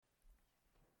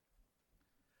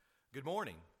Good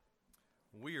morning.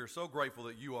 We are so grateful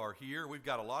that you are here. We've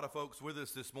got a lot of folks with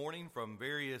us this morning from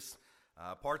various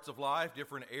parts of life,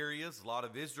 different areas, a lot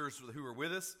of visitors who are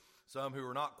with us, some who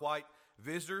are not quite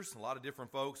visitors, a lot of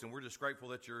different folks, and we're just grateful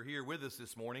that you're here with us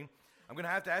this morning. I'm going to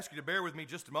have to ask you to bear with me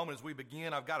just a moment as we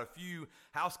begin. I've got a few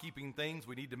housekeeping things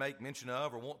we need to make mention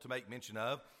of or want to make mention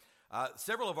of.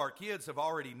 Several of our kids have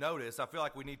already noticed, I feel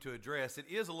like we need to address, it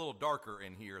is a little darker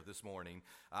in here this morning.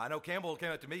 I know Campbell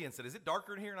came up to me and said, "Is it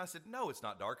darker in here?" And I said, "No, it's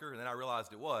not darker." And then I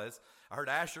realized it was. I heard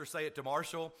Asher say it to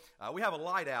Marshall. We have a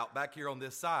light out back here on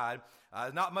this side.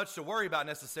 Not much to worry about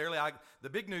necessarily. The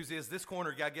big news is this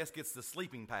corner, I guess, gets the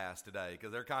sleeping pass today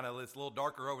because they're it's a little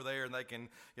darker over there and they can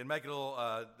make it a little,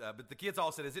 but the kids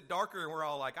all said, "Is it darker?" And we're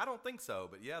all like, "I don't think so."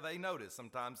 But yeah, they notice.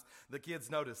 Sometimes the kids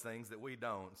notice things that we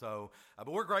don't. So,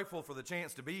 but we're grateful for the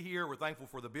chance to be here. We're thankful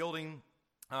for the building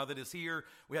that is here.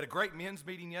 We had a great men's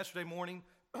meeting yesterday morning,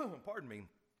 pardon me,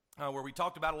 where we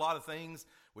talked about a lot of things.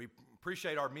 We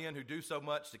appreciate our men who do so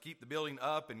much to keep the building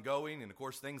up and going, and of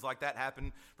course things like that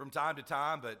happen from time to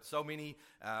time, but so many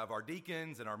of our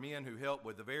deacons and our men who help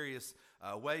with the various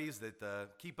ways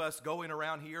that keep us going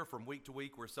around here from week to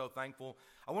week. We're so thankful.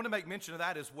 I want to make mention of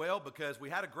that as well because we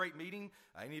had a great meeting.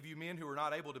 Any of you men who were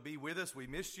not able to be with us, we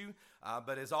missed you,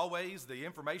 but as always, the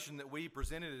information that we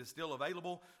presented is still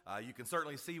available. You can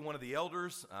certainly see one of the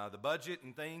elders, the budget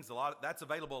and things, that's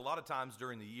available a lot of times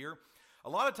during the year. A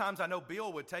lot of times I know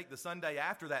Bill would take the Sunday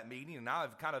after that meeting, and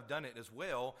I've kind of done it as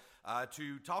well,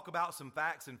 to talk about some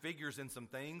facts and figures and some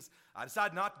things. I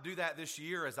decided not to do that this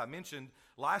year. As I mentioned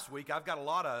last week, I've got a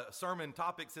lot of sermon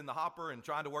topics in the hopper and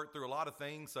trying to work through a lot of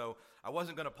things, so I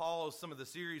wasn't going to pause some of the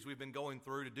series we've been going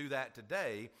through to do that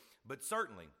today, but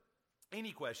certainly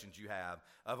any questions you have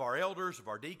of our elders, of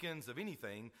our deacons, of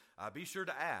anything, be sure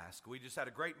to ask. We just had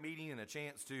a great meeting and a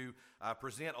chance to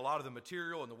present a lot of the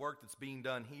material and the work that's being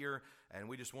done here, and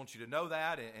we just want you to know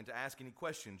that and to ask any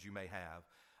questions you may have.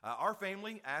 Our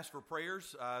family asked for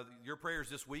prayers. Your prayers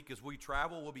this week as we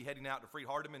travel. We'll be heading out to Freed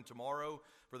Hardeman tomorrow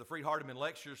for the Freed Hardeman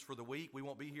lectures for the week. We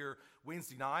won't be here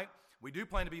Wednesday night. We do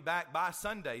plan to be back by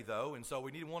Sunday, though, and so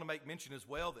we want to make mention as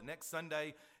well that next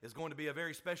Sunday is going to be a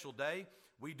very special day.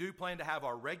 We do plan to have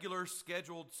our regular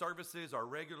scheduled services, our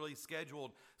regularly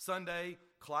scheduled Sunday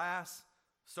class,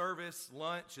 service,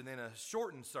 lunch, and then a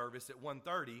shortened service at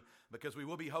 1:30 because we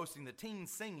will be hosting the teen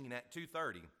singing at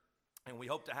 2:30. And we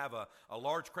hope to have a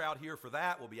large crowd here for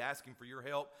that. We'll be asking for your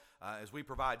help as we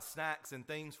provide snacks and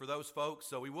things for those folks.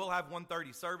 So we will have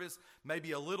 1:30 service,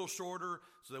 maybe a little shorter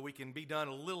so that we can be done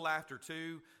a little after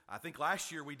 2. I think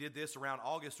last year we did this around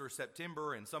August or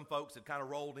September, and some folks had kind of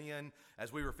rolled in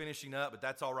as we were finishing up, but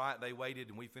that's all right. They waited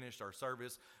and we finished our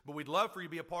service. But we'd love for you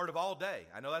to be a part of all day.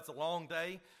 I know that's a long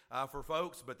day for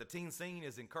folks, but the teen scene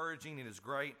is encouraging and is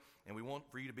great, and we want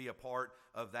for you to be a part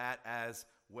of that as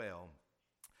well.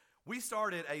 We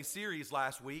started a series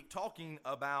last week talking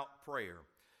about prayer,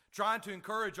 trying to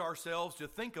encourage ourselves to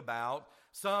think about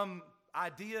some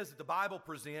ideas that the Bible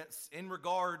presents in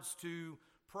regards to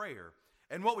prayer.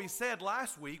 And what we said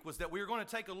last week was that we were going to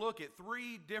take a look at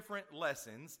 3 different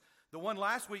lessons. The one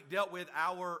last week dealt with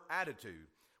our attitude.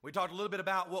 We talked a little bit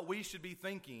about what we should be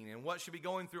thinking and what should be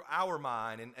going through our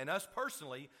mind and us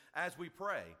personally as we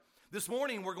pray. This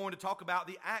morning we're going to talk about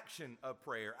the action of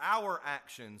prayer, our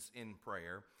actions in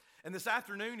prayer. And this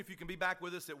afternoon, if you can be back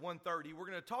with us at 1:30, we're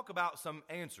going to talk about some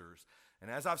answers. And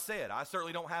as I've said, I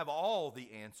certainly don't have all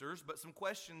the answers, but some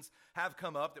questions have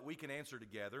come up that we can answer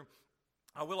together.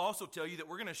 I will also tell you that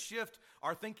we're going to shift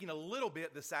our thinking a little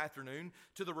bit this afternoon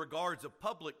to the regards of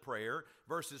public prayer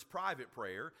versus private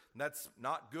prayer. And that's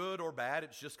not good or bad.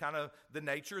 It's just kind of the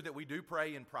nature that we do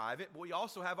pray in private, but we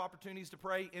also have opportunities to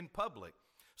pray in public.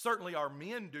 Certainly our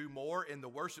men do more in the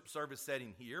worship service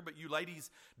setting here, but you ladies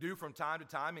do from time to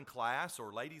time in class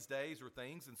or ladies' days or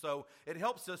things. And so it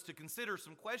helps us to consider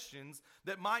some questions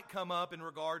that might come up in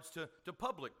regards to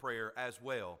public prayer as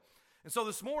well. And so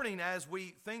this morning, as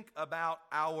we think about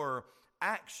our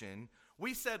action,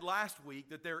 we said last week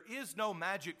that there is no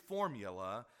magic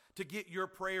formula to get your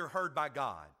prayer heard by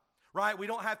God. Right? We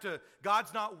don't have to,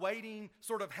 God's not waiting,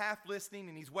 sort of half listening,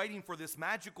 and he's waiting for this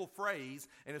magical phrase.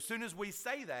 And as soon as we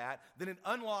say that, then it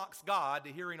unlocks God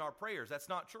to hearing our prayers. That's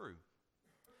not true.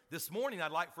 This morning,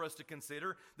 I'd like for us to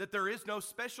consider that there is no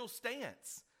special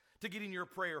stance to getting your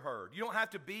prayer heard. You don't have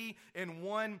to be in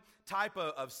one type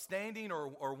of standing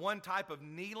or one type of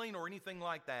kneeling or anything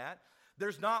like that.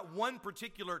 There's not one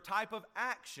particular type of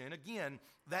action, again,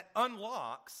 that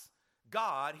unlocks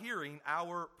God hearing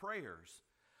our prayers.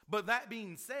 But that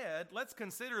being said, let's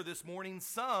consider this morning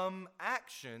some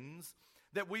actions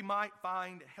that we might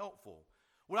find helpful.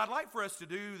 What I'd like for us to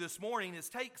do this morning is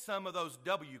take some of those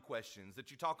W questions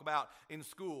that you talk about in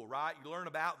school, right? You learn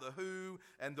about the who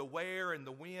and the where and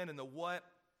the when and the what.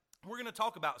 We're going to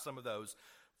talk about some of those.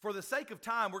 For the sake of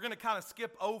time, we're going to kind of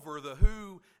skip over the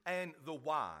who and the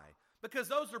why, because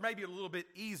those are maybe a little bit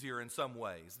easier in some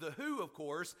ways. The who, of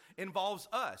course, involves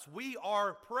us. We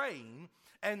are praying,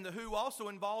 and the who also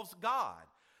involves God.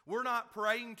 We're not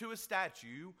praying to a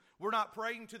statue. We're not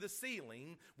praying to the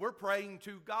ceiling. We're praying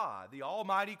to God, the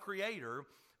almighty creator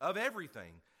of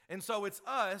everything. And so it's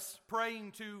us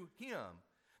praying to him.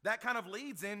 That kind of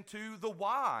leads into the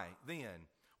why then.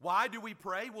 Why do we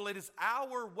pray? Well, it is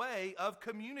our way of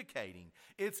communicating.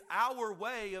 It's our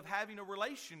way of having a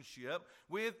relationship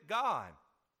with God.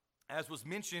 As was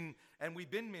mentioned, and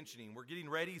we've been mentioning, we're getting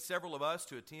ready, several of us,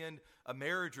 to attend a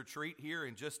marriage retreat here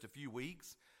in just a few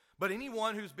weeks. But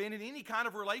anyone who's been in any kind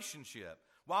of relationship,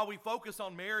 while we focus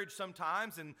on marriage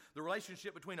sometimes and the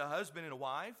relationship between a husband and a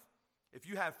wife, if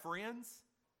you have friends,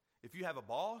 if you have a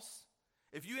boss,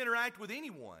 if you interact with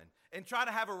anyone and try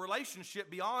to have a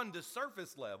relationship beyond the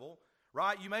surface level,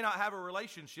 right? You may not have a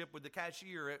relationship with the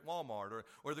cashier at Walmart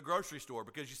or the grocery store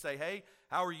because you say, hey,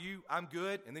 how are you? I'm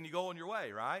good. And then you go on your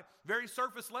way, right? Very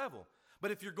surface level. But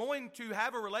if you're going to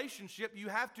have a relationship, you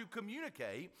have to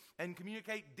communicate and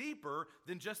communicate deeper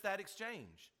than just that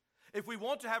exchange. If we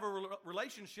want to have a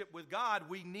relationship with God,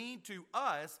 we need to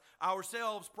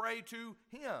ourselves pray to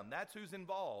him. That's who's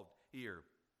involved here.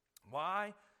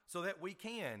 Why? So that we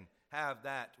can have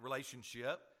that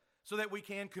relationship, so that we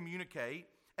can communicate.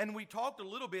 And we talked a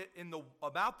little bit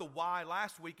about the why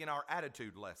last week in our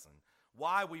attitude lesson.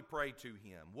 Why we pray to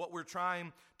him, what we're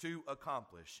trying to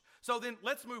accomplish. So then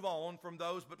let's move on from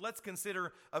those, but let's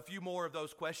consider a few more of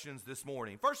those questions this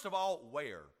morning. First of all,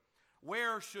 where?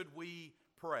 Where should we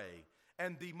pray?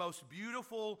 And the most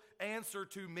beautiful answer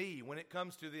to me when it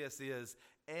comes to this is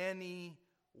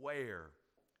anywhere.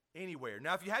 Anywhere.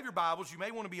 Now, if you have your Bibles, you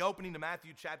may want to be opening to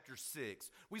Matthew chapter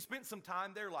 6. We spent some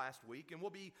time there last week, and we'll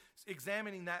be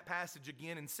examining that passage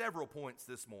again in several points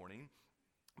this morning.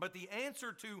 But the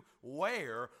answer to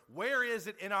where is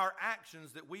it in our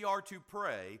actions that we are to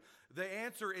pray? The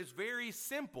answer is very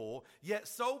simple, yet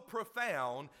so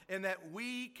profound in that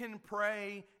we can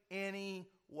pray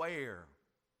anywhere.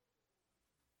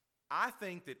 I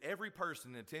think that every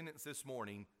person in attendance this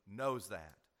morning knows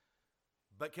that.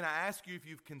 But can I ask you if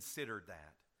you've considered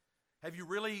that? Have you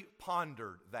really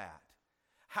pondered that?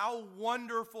 How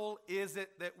wonderful is it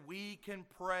that we can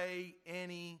pray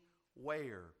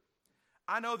anywhere?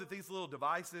 I know that these little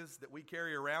devices that we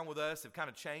carry around with us have kind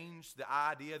of changed the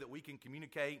idea that we can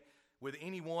communicate with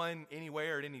anyone,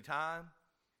 anywhere, at any time.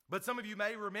 But some of you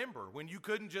may remember when you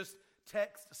couldn't just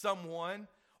text someone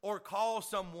or call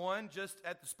someone just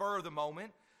at the spur of the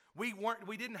moment. We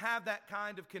didn't have that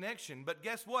kind of connection. But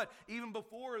guess what? Even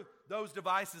before those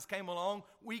devices came along,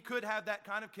 we could have that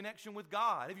kind of connection with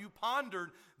God. Have you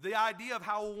pondered the idea of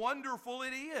how wonderful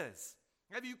it is?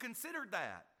 Have you considered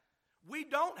that? We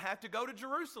don't have to go to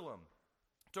Jerusalem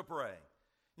to pray.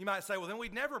 You might say, well, then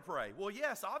we'd never pray. Well,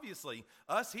 yes, obviously,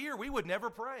 us here, we would never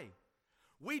pray.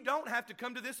 We don't have to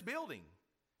come to this building.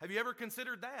 Have you ever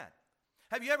considered that?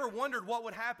 Have you ever wondered what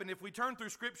would happen if we turned through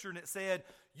Scripture and it said,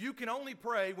 you can only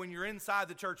pray when you're inside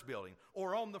the church building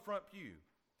or on the front pew?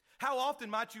 How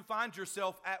often might you find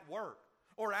yourself at work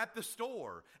or at the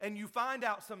store, and you find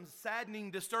out some saddening,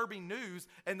 disturbing news,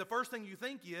 and the first thing you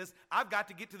think is, I've got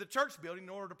to get to the church building in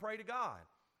order to pray to God?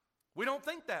 We don't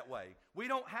think that way. We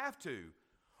don't have to.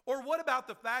 Or what about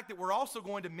the fact that we're also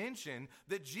going to mention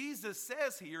that Jesus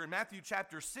says here in Matthew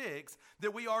chapter 6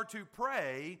 that we are to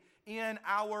pray in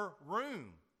our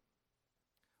room?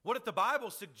 What if the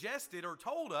Bible suggested or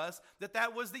told us that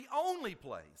that was the only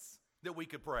place that we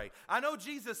could pray? I know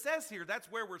Jesus says here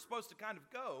that's where we're supposed to kind of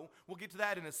go. We'll get to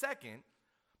that in a second.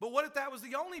 But what if that was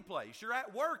the only place? You're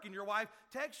at work and your wife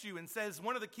texts you and says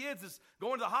one of the kids is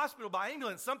going to the hospital by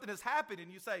ambulance, something has happened,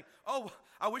 and you say, oh,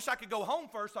 I wish I could go home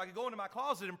first so I could go into my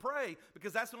closet and pray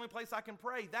because that's the only place I can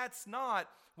pray. That's not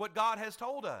what God has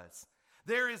told us.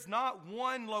 There is not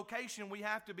one location we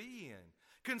have to be in.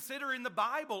 Consider in the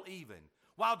Bible even.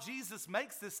 While Jesus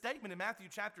makes this statement in Matthew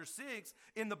chapter 6,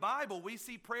 in the Bible we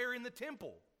see prayer in the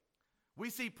temple. We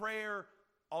see prayer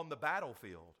on the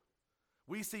battlefield.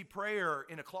 We see prayer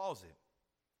in a closet,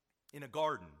 in a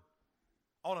garden,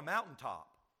 on a mountaintop,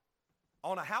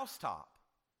 on a housetop,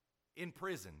 in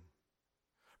prison.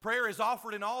 Prayer is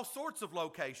offered in all sorts of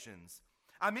locations.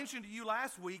 I mentioned to you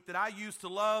last week that I used to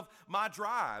love my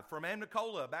drive from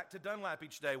Amnicola back to Dunlap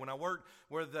each day when I worked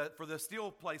for the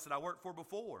steel place that I worked for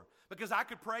before, because I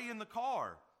could pray in the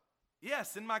car.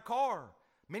 Yes, in my car.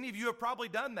 Many of you have probably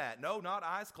done that. No, not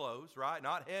eyes closed, right?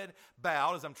 Not head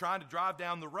bowed as I'm trying to drive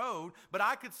down the road. But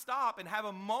I could stop and have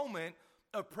a moment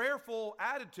of prayerful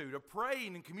attitude, of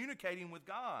praying and communicating with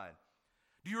God.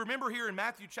 Do you remember here in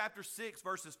Matthew chapter 6,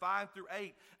 verses 5 through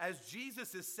 8, as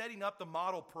Jesus is setting up the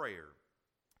model prayer,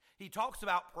 he talks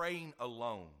about praying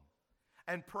alone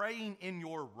and praying in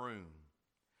your room.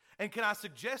 And can I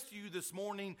suggest to you this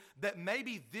morning that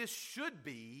maybe this should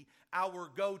be our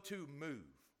go-to move?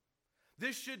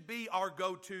 This should be our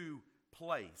go-to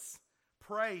place,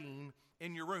 praying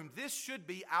in your room. This should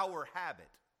be our habit.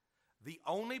 The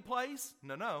only place?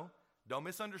 No, don't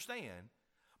misunderstand.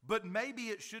 But maybe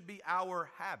it should be our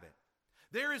habit.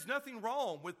 There is nothing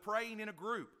wrong with praying in a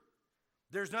group.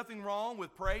 There's nothing wrong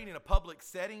with praying in a public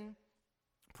setting,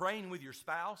 praying with your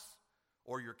spouse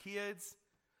or your kids.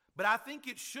 But I think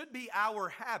it should be our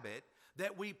habit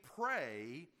that we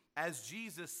pray, as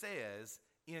Jesus says,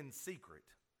 in secret.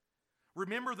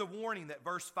 Remember the warning that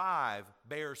verse 5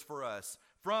 bears for us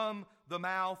from the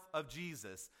mouth of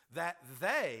Jesus, that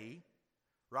they,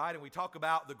 right, and we talk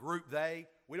about the group they,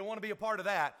 we don't want to be a part of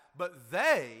that, but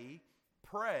they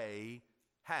pray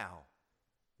how?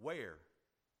 Where?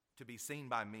 To be seen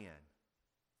by men.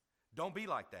 Don't be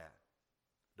like that.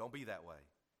 Don't be that way.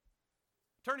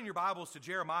 Turn in your Bibles to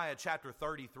Jeremiah chapter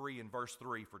 33 and verse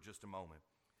 3 for just a moment.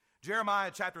 Jeremiah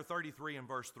chapter 33 and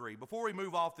verse 3. Before we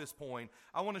move off this point,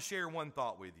 I want to share one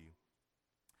thought with you.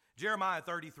 Jeremiah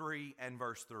 33 and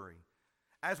verse 3.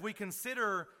 As we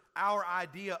consider our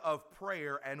idea of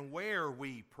prayer and where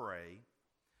we pray,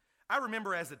 I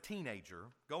remember as a teenager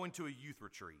going to a youth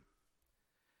retreat.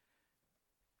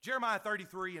 Jeremiah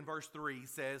 33 and verse 3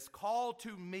 says, "Call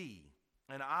to me,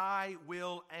 and I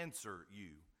will answer you,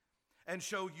 and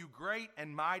show you great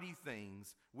and mighty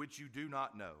things which you do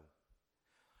not know."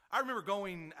 I remember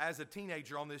going as a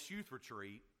teenager on this youth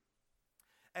retreat,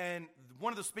 and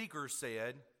one of the speakers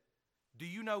said, "Do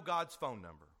you know God's phone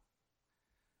number?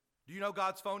 Do you know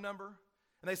God's phone number?"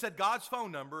 And they said, God's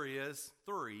phone number is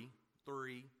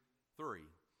 333.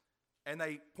 And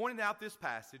they pointed out this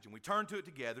passage, and we turned to it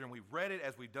together, and we've read it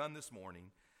as we've done this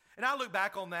morning. And I look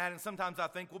back on that, and sometimes I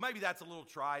think, well, maybe that's a little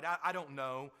trite. I don't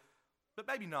know, but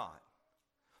maybe not.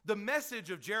 The message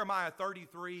of Jeremiah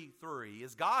 33:3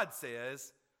 is God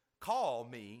says, "Call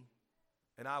me,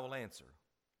 and I will answer."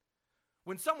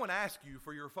 When someone asks you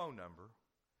for your phone number,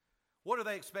 what are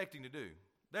they expecting to do?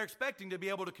 They're expecting to be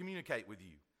able to communicate with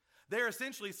you. They're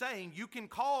essentially saying, you can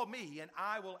call me, and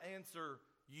I will answer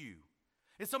you.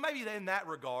 And so maybe in that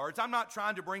regards, I'm not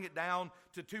trying to bring it down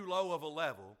to too low of a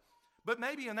level, but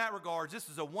maybe in that regards, this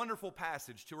is a wonderful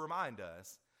passage to remind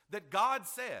us that God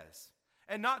says,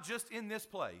 and not just in this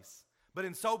place, but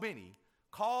in so many,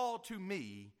 call to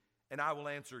me, and I will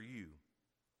answer you.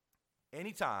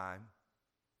 Anytime,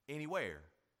 anywhere,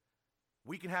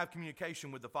 we can have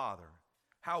communication with the Father.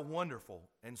 How wonderful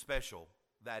and special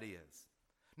that is.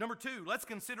 Number 2, let's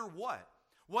consider what.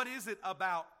 What is it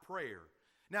about prayer?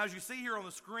 Now, as you see here on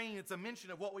the screen, it's a mention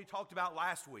of what we talked about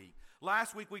last week.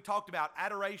 Last week, we talked about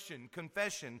adoration,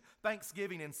 confession,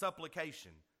 thanksgiving, and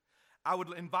supplication. I would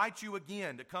invite you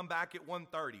again to come back at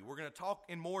 1:30. We're going to talk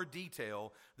in more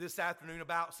detail this afternoon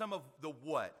about some of the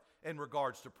what in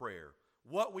regards to prayer.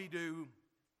 What we do,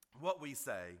 what we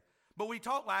say. But we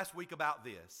talked last week about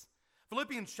this.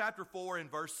 Philippians chapter 4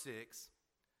 and verse 6,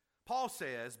 Paul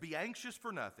says, "Be anxious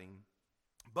for nothing,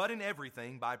 but in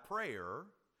everything by prayer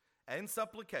and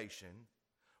supplication,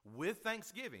 with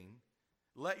thanksgiving,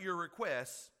 let your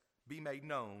requests be made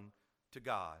known to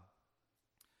God."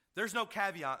 There's no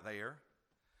caveat there.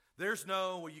 There's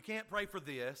no, well, you can't pray for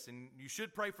this, and you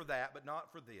should pray for that, but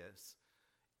not for this.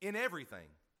 In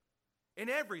everything,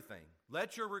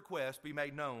 let your requests be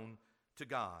made known to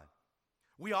God.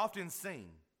 We often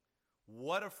sing,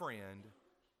 "What a friend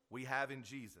we have in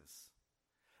Jesus.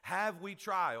 Have we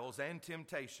trials and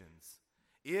temptations?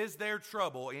 Is there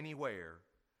trouble anywhere?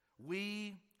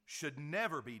 We should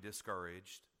never be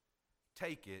discouraged.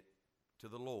 Take it to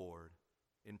the Lord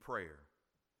in prayer."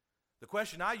 The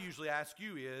question I usually ask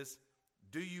you is,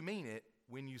 do you mean it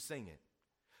when you sing it?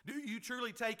 Do you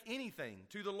truly take anything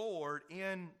to the Lord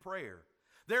in prayer?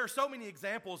 There are so many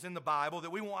examples in the Bible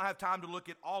that we won't have time to look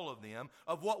at all of them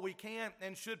of what we can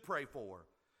and should pray for.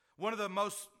 One of the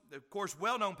most, of course,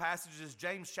 well-known passages is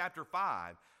James chapter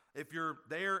 5. If you're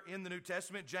there in the New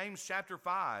Testament, James chapter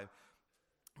 5,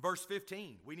 verse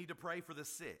 15, we need to pray for the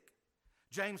sick.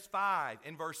 James 5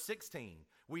 and verse 16,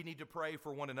 we need to pray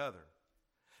for one another.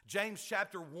 James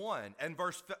chapter 1 and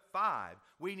verse 5,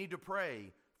 we need to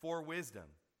pray for wisdom.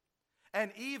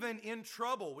 And even in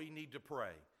trouble, we need to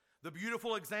pray. The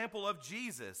beautiful example of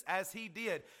Jesus, as he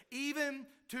did, even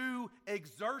to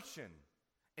exertion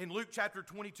In Luke chapter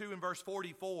 22 and verse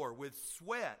 44, with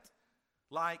sweat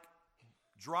like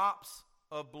drops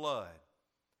of blood,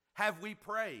 have we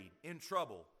prayed in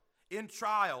trouble, in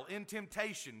trial, in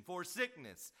temptation, for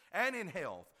sickness, and in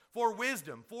health, for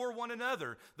wisdom, for one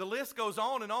another. The list goes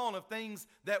on and on of things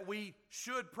that we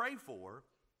should pray for.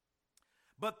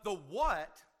 But the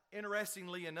what,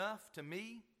 interestingly enough, to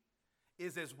me,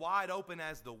 is as wide open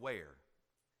as the where.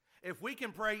 If we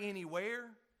can pray anywhere,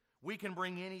 we can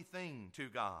bring anything to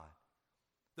God.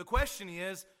 The question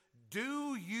is,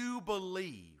 do you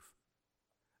believe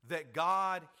that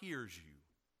God hears you?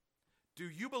 Do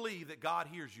you believe that God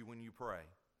hears you when you pray?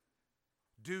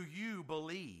 Do you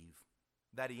believe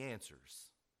that He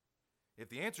answers? If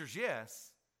the answer is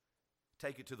yes,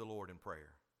 take it to the Lord in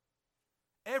prayer.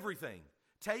 Everything,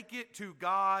 take it to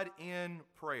God in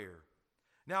prayer.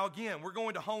 Now again, we're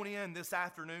going to hone in this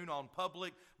afternoon on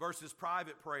public versus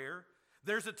private prayer.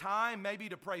 There's a time maybe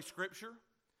to pray Scripture.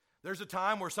 There's a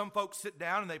time where some folks sit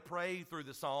down and they pray through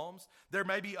the Psalms. There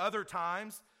may be other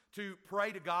times to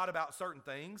pray to God about certain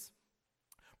things.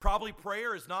 Probably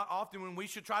prayer is not often when we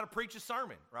should try to preach a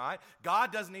sermon, right?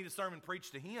 God doesn't need a sermon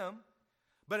preached to Him.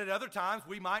 But at other times,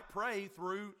 we might pray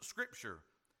through Scripture.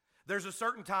 There's a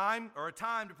certain time or a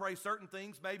time to pray certain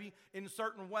things, maybe in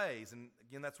certain ways. And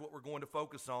again, that's what we're going to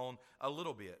focus on a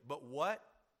little bit. But what?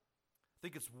 I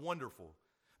think it's wonderful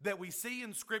that we see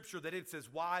in Scripture that it's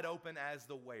as wide open as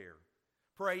the where.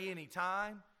 Pray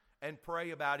anytime and pray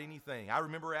about anything. I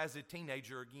remember as a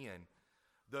teenager again,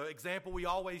 the example we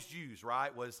always use,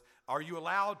 right, was, are you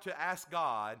allowed to ask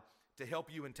God to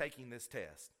help you in taking this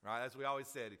test, right? As we always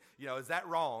said, is that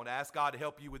wrong to ask God to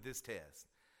help you with this test?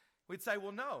 We'd say,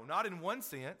 well, no, not in one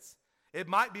sense. It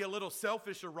might be a little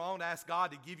selfish or wrong to ask God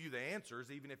to give you the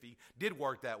answers, even if He did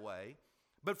work that way.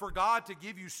 But for God to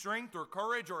give you strength or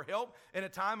courage or help in a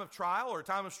time of trial or a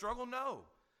time of struggle, no.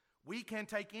 We can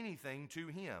take anything to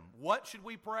Him. What should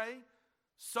we pray?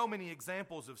 So many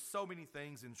examples of so many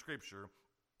things in Scripture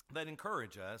that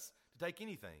encourage us to take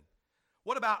anything.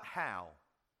 What about how?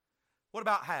 What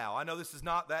about how? I know this is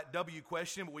not that W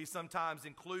question, but we sometimes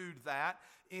include that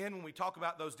in when we talk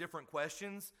about those different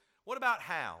questions. What about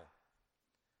how?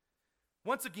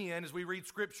 Once again, as we read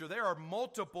Scripture, there are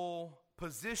multiple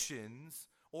positions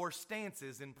or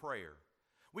stances in prayer.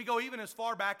 We go even as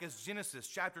far back as Genesis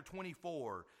chapter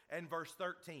 24 and verse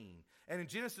 13. And in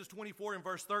Genesis 24 and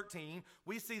verse 13,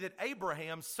 we see that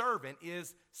Abraham's servant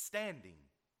is standing.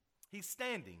 He's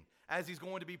standing as he's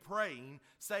going to be praying,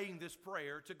 saying this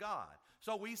prayer to God.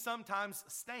 So we sometimes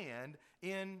stand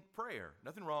in prayer.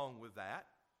 Nothing wrong with that.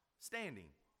 Standing.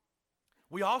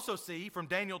 We also see from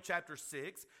Daniel chapter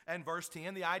 6 and verse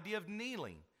 10 the idea of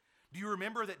kneeling. Do you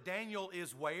remember that Daniel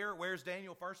is where? Where's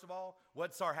Daniel, first of all?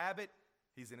 What's our habit?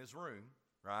 He's in his room,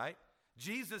 right?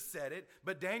 Jesus said it,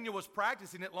 but Daniel was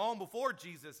practicing it long before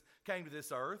Jesus came to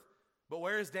this earth. But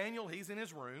where is Daniel? He's in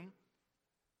his room.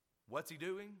 What's he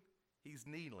doing? He's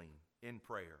kneeling in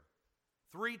prayer.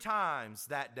 3 times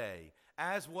that day,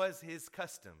 as was his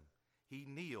custom, he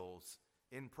kneels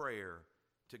in prayer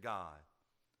to God.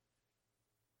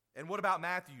 And what about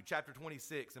Matthew chapter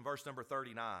 26 and verse number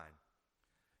 39?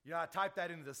 I typed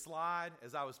that into the slide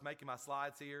as I was making my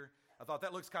slides here. I thought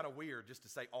that looks kind of weird just to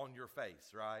say on your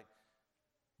face, right?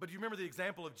 But do you remember the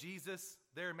example of Jesus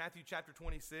there in Matthew chapter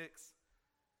 26?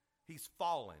 He's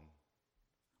fallen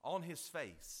on his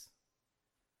face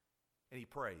and he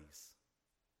prays.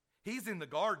 He's in the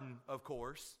garden, of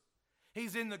course.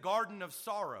 He's in the garden of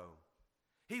sorrow.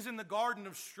 He's in the garden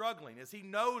of struggling as he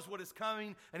knows what is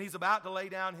coming and he's about to lay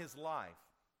down his life.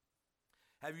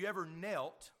 Have you ever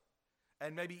knelt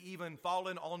and maybe even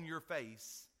fallen on your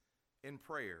face in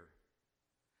prayer?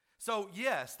 So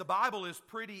yes, the Bible is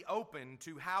pretty open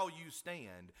to how you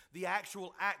stand, the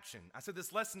actual action. I said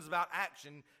this lesson is about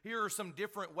action. Here are some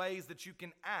different ways that you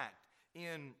can act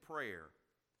in prayer.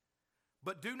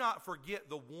 But do not forget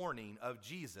the warning of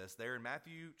Jesus there in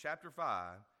Matthew chapter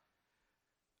 5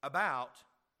 about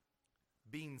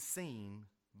being seen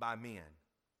by men.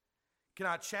 Can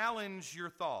I challenge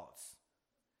your thoughts?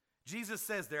 Jesus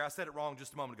says there, I said it wrong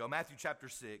just a moment ago, Matthew chapter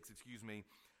 6, excuse me.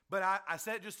 But I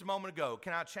said it just a moment ago.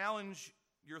 Can I challenge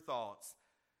your thoughts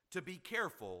to be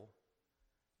careful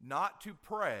not to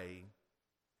pray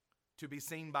to be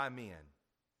seen by men?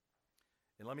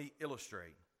 And let me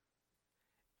illustrate.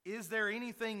 Is there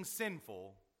anything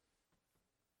sinful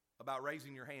about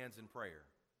raising your hands in prayer?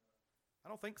 I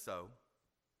don't think so.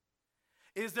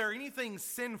 Is there anything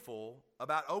sinful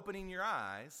about opening your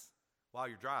eyes while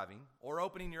you're driving, or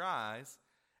opening your eyes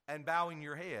and bowing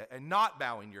your head, and not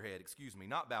bowing your head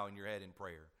in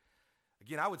prayer?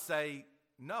 Again, I would say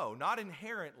no, not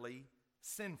inherently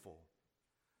sinful.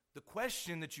 The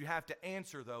question that you have to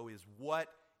answer, though, is what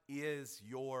is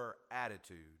your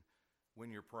attitude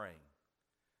when you're praying?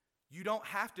 You don't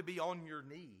have to be on your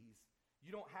knees.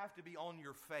 You don't have to be on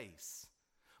your face.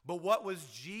 But what was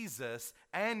Jesus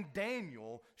and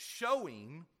Daniel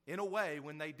showing in a way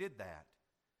when they did that?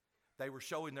 They were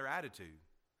showing their attitude.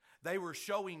 They were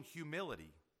showing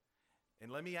humility.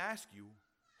 And let me ask you,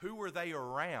 who were they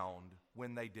around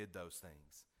when they did those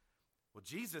things? Well,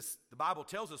 Jesus, the Bible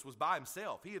tells us, was by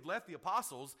himself. He had left the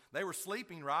apostles. They were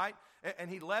sleeping, right? And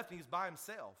he left and he's by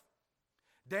himself.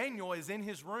 Daniel is in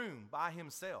his room by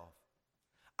himself.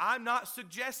 I'm not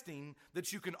suggesting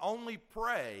that you can only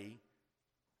pray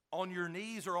on your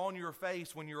knees or on your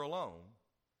face when you're alone.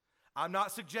 I'm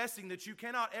not suggesting that you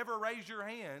cannot ever raise your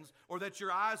hands or that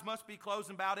your eyes must be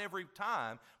closed about every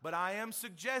time, but I am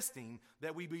suggesting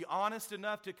that we be honest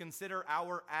enough to consider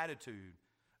our attitude,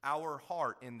 our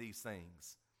heart in these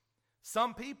things.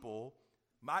 Some people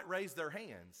might raise their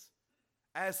hands,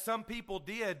 as some people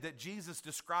did that Jesus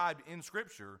described in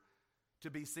Scripture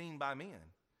to be seen by men.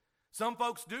 Some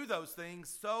folks do those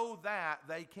things so that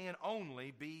they can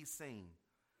only be seen.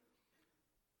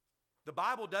 The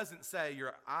Bible doesn't say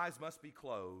your eyes must be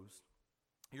closed.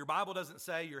 Your Bible doesn't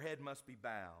say your head must be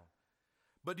bowed.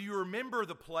 But do you remember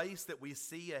the place that we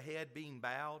see a head being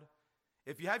bowed?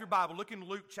 If you have your Bible, look in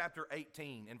Luke chapter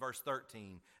 18 and verse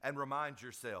 13 and remind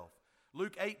yourself.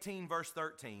 Luke 18 verse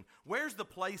 13. Where's the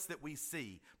place that we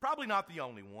see? Probably not the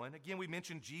only one. Again, we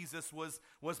mentioned Jesus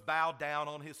was bowed down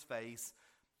on his face.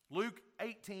 Luke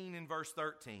 18 and verse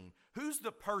 13. Who's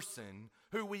the person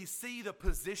who we see the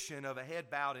position of a head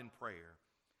bowed in prayer?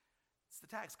 It's the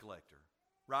tax collector,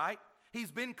 right?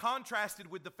 He's been contrasted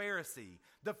with the Pharisee.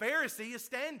 The Pharisee is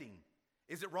standing.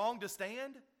 Is it wrong to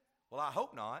stand? Well, I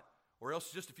hope not. Or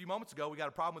else just a few moments ago, we got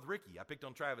a problem with Ricky. I picked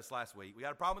on Travis last week. We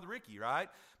got a problem with Ricky, right?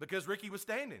 Because Ricky was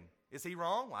standing. Is he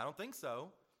wrong? Well, I don't think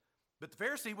so. But the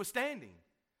Pharisee was standing.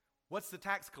 What's the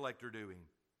tax collector doing?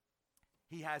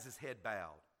 He has his head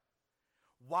bowed.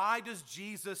 Why does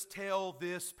Jesus tell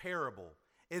this parable?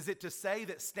 Is it to say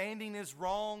that standing is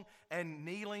wrong and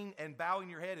kneeling and bowing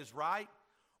your head is right?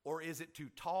 Or is it to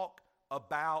talk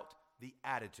about the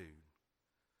attitude?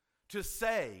 To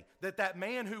say that that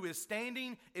man who is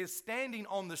standing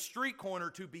on the street corner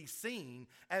to be seen,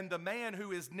 and the man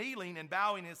who is kneeling and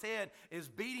bowing his head is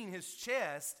beating his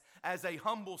chest as a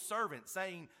humble servant,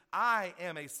 saying, I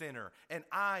am a sinner and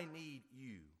I need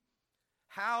you.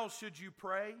 How should you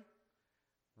pray?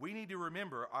 We need to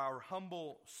remember our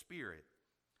humble spirit.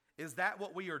 Is that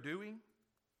what we are doing?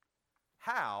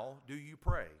 How do you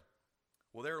pray?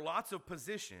 Well, there are lots of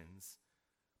positions,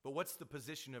 but what's the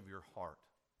position of your heart?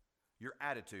 Your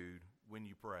attitude when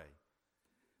you pray.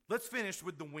 Let's finish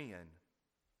with the when.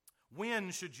 When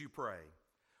should you pray?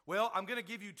 Well, I'm going to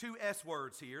give you two S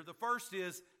words here. The first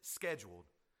is scheduled.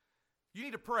 You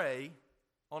need to pray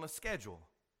on a schedule.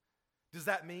 Does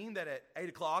that mean that at 8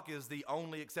 o'clock is the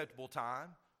only acceptable time?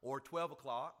 Or 12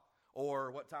 o'clock? Or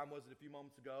what time was it a few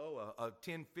moments ago?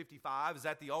 10:55. Is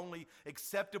that the only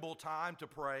acceptable time to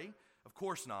pray? Of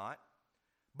course not.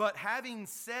 But having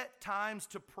set times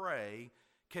to pray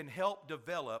can help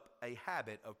develop a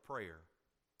habit of prayer.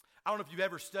 I don't know if you've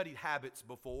ever studied habits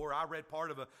before. I read part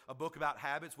of a book about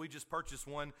habits. We just purchased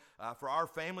one for our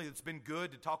family that's been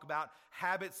good to talk about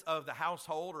habits of the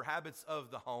household or habits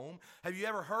of the home. Have you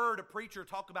ever heard a preacher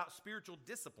talk about spiritual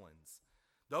disciplines?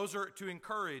 Those are to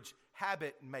encourage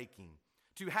habit making.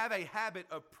 To have a habit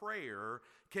of prayer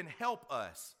can help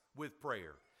us with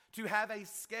prayer. To have a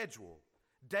schedule.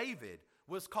 David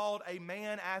was called a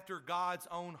man after God's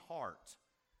own heart.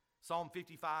 Psalm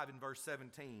 55 and verse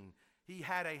 17, he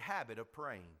had a habit of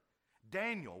praying.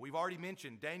 Daniel, we've already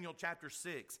mentioned Daniel chapter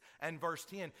 6 and verse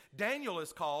 10. Daniel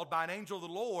is called by an angel of the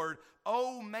Lord,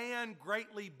 O man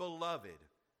greatly beloved.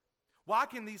 Why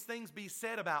can these things be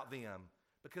said about them?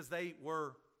 Because they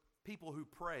were people who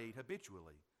prayed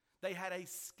habitually. They had a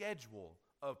schedule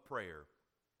of prayer.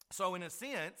 So in a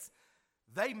sense,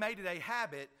 they made it a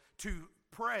habit to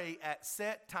pray at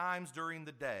set times during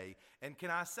the day. And can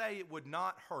I say it would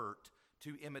not hurt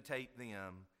to imitate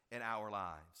them in our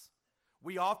lives?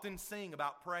 We often sing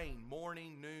about praying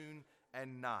morning, noon,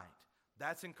 and night.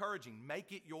 That's encouraging.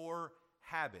 Make it your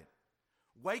habit.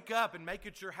 Wake up and make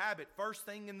it your habit first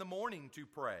thing in the morning to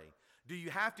pray. Do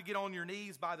you have to get on your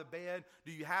knees by the bed?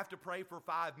 Do you have to pray for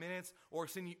 5 minutes? Or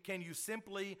can you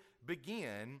simply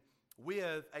begin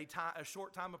with a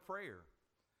short time of prayer?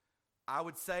 I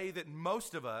would say that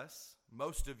most of us,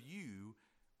 most of you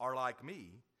are like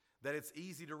me, that it's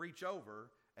easy to reach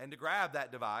over and to grab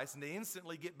that device and to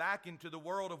instantly get back into the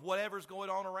world of whatever's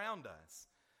going on around us.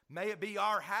 May it be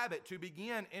our habit to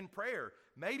begin in prayer,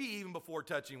 maybe even before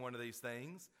touching one of these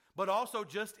things, but also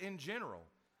just in general.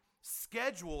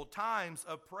 Schedule times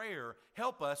of prayer.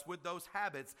 Help us with those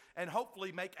habits and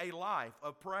hopefully make a life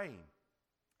of praying.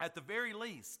 At the very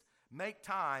least, make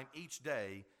time each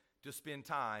day to spend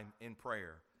time in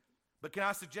prayer. But can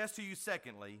I suggest to you,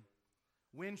 secondly,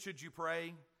 when should you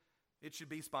pray? It should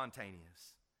be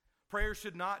spontaneous. Prayer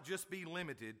should not just be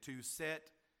limited to set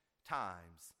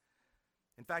times.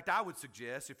 In fact, I would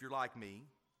suggest, if you're like me,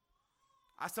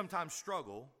 I sometimes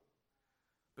struggle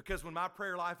because when my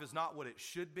prayer life is not what it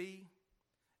should be,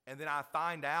 and then I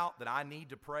find out that I need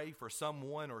to pray for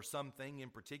someone or something in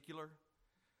particular,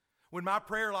 when my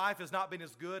prayer life has not been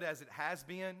as good as it has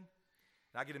been,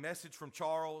 and I get a message from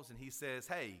Charles and he says,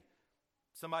 hey,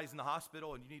 somebody's in the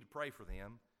hospital and you need to pray for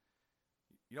them.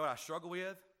 You know what I struggle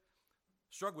with?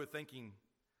 Struggle with thinking,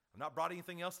 I've not brought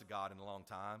anything else to God in a long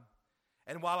time.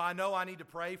 And while I know I need to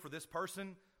pray for this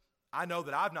person, I know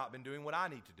that I've not been doing what I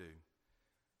need to do.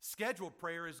 Scheduled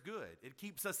prayer is good. It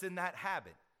keeps us in that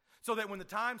habit. So that when the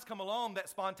times come along that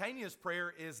spontaneous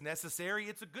prayer is necessary,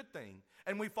 it's a good thing.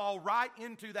 And we fall right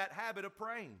into that habit of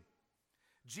praying.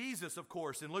 Jesus, of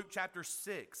course, in Luke chapter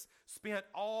 6, spent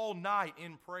all night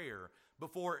in prayer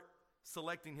before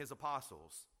selecting his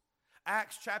apostles.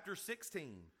 Acts chapter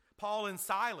 16, Paul and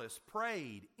Silas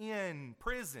prayed in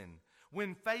prison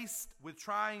when faced with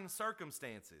trying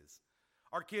circumstances.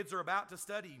 Our kids are about to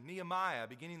study Nehemiah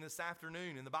beginning this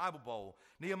afternoon in the Bible Bowl.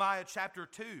 Nehemiah chapter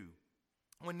 2.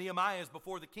 When Nehemiah is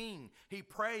before the king, he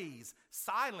prays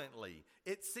silently.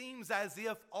 It seems as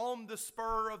if on the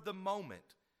spur of the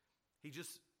moment, he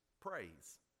just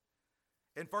prays.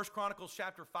 In 1 Chronicles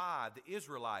chapter 5, the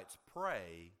Israelites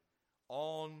pray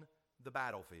on the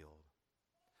battlefield.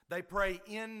 They pray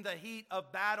in the heat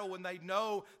of battle when they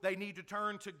know they need to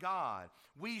turn to God.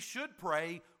 We should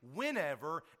pray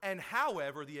whenever and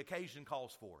however the occasion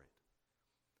calls for it.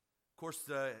 Of course,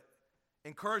 the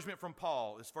encouragement from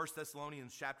Paul is 1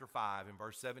 Thessalonians chapter 5 and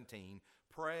verse 17.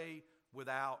 Pray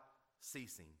without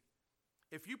ceasing.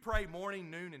 If you pray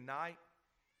morning, noon, and night,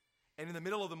 and in the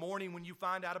middle of the morning when you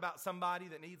find out about somebody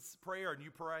that needs prayer and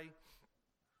you pray,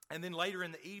 and then later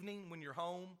in the evening when you're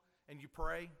home and you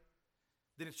pray,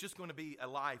 then it's just going to be a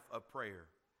life of prayer.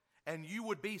 And you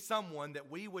would be someone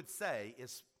that we would say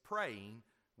is praying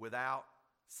without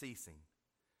ceasing.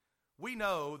 We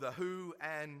know the who,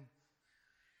 and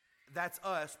that's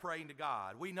us praying to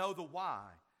God. We know the why.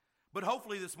 But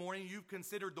hopefully this morning you've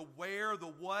considered the where, the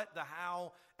what, the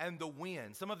how, and the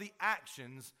when. Some of the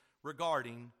actions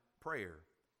regarding prayer.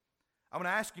 I'm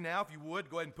going to ask you now, if you would,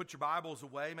 go ahead and put your Bibles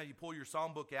away. Maybe pull your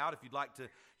songbook out if you'd like to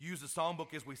use the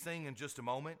songbook as we sing in just a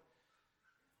moment.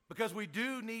 Because we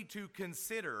do need to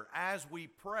consider as we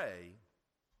pray,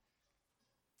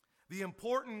 the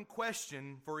important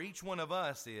question for each one of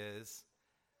us is,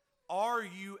 are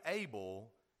you able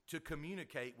to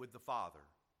communicate with the Father?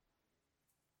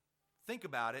 Think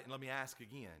about it and let me ask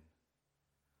again.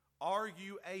 Are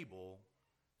you able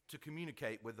to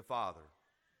communicate with the Father?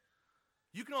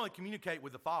 You can only communicate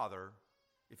with the Father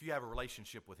if you have a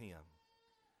relationship with Him.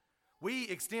 We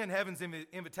extend heaven's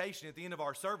invitation at the end of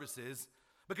our services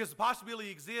because the possibility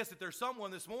exists that there's someone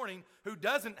this morning who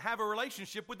doesn't have a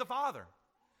relationship with the Father.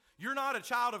 You're not a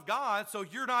child of God, so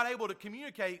you're not able to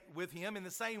communicate with Him in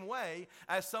the same way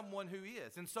as someone who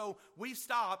is. And so we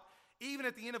stop, even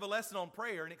at the end of a lesson on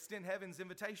prayer, and extend heaven's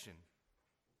invitation.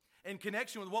 In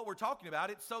connection with what we're talking about,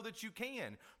 it's so that you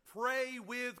can pray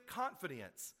with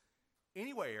confidence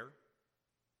anywhere,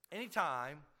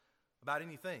 anytime, about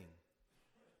anything.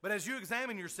 But as you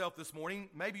examine yourself this morning,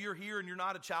 maybe you're here and you're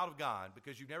not a child of God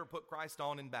because you've never put Christ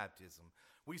on in baptism.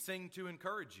 We sing to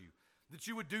encourage you that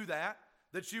you would do that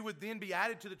you would then be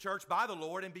added to the church by the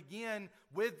Lord and begin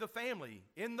with the family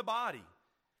in the body.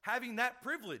 Having that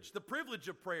privilege, the privilege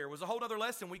of prayer, was a whole other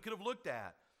lesson we could have looked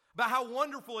at. About how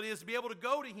wonderful it is to be able to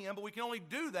go to Him, but we can only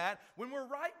do that when we're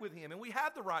right with Him and we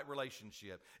have the right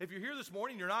relationship. If you're here this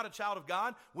morning and you're not a child of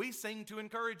God, we sing to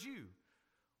encourage you.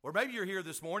 Or maybe you're here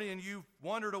this morning and you've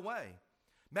wandered away.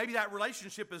 Maybe that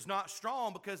relationship is not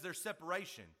strong because there's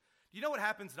separation. Do you know what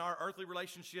happens in our earthly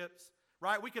relationships?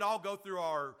 Right? We could all go through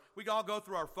our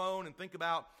phone and think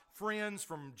about friends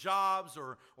from jobs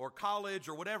or college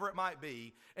or whatever it might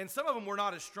be. And some of them we're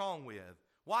not as strong with.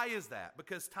 Why is that?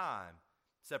 Because time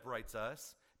separates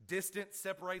us. Distance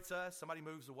separates us. Somebody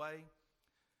moves away.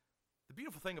 The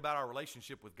beautiful thing about our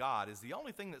relationship with God is the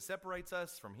only thing that separates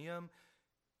us from Him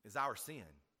is our sin.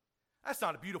 That's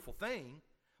not a beautiful thing,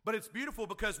 but it's beautiful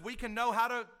because we can know how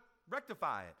to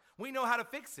rectify it. We know how to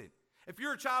fix it. If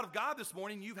you're a child of God this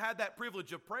morning, you've had that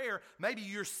privilege of prayer. Maybe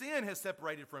your sin has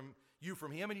separated you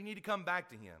from Him, and you need to come back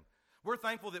to Him. We're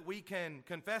thankful that we can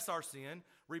confess our sin,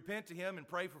 repent to Him, and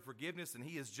pray for forgiveness, and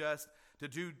He is just to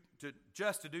do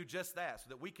just that, so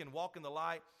that we can walk in the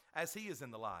light as He is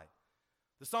in the light.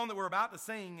 The song that we're about to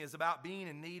sing is about being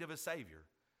in need of a Savior.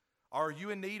 Are you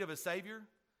in need of a Savior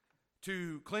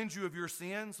to cleanse you of your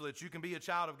sins so that you can be a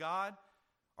child of God?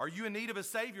 Are you in need of a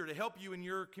Savior to help you in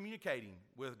your communicating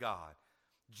with God?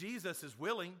 Jesus is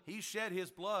willing. He shed His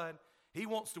blood. He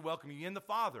wants to welcome you in. The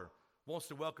Father wants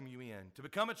to welcome you in to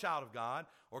become a child of God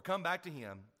or come back to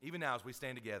Him, even now as we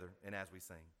stand together and as we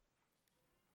sing.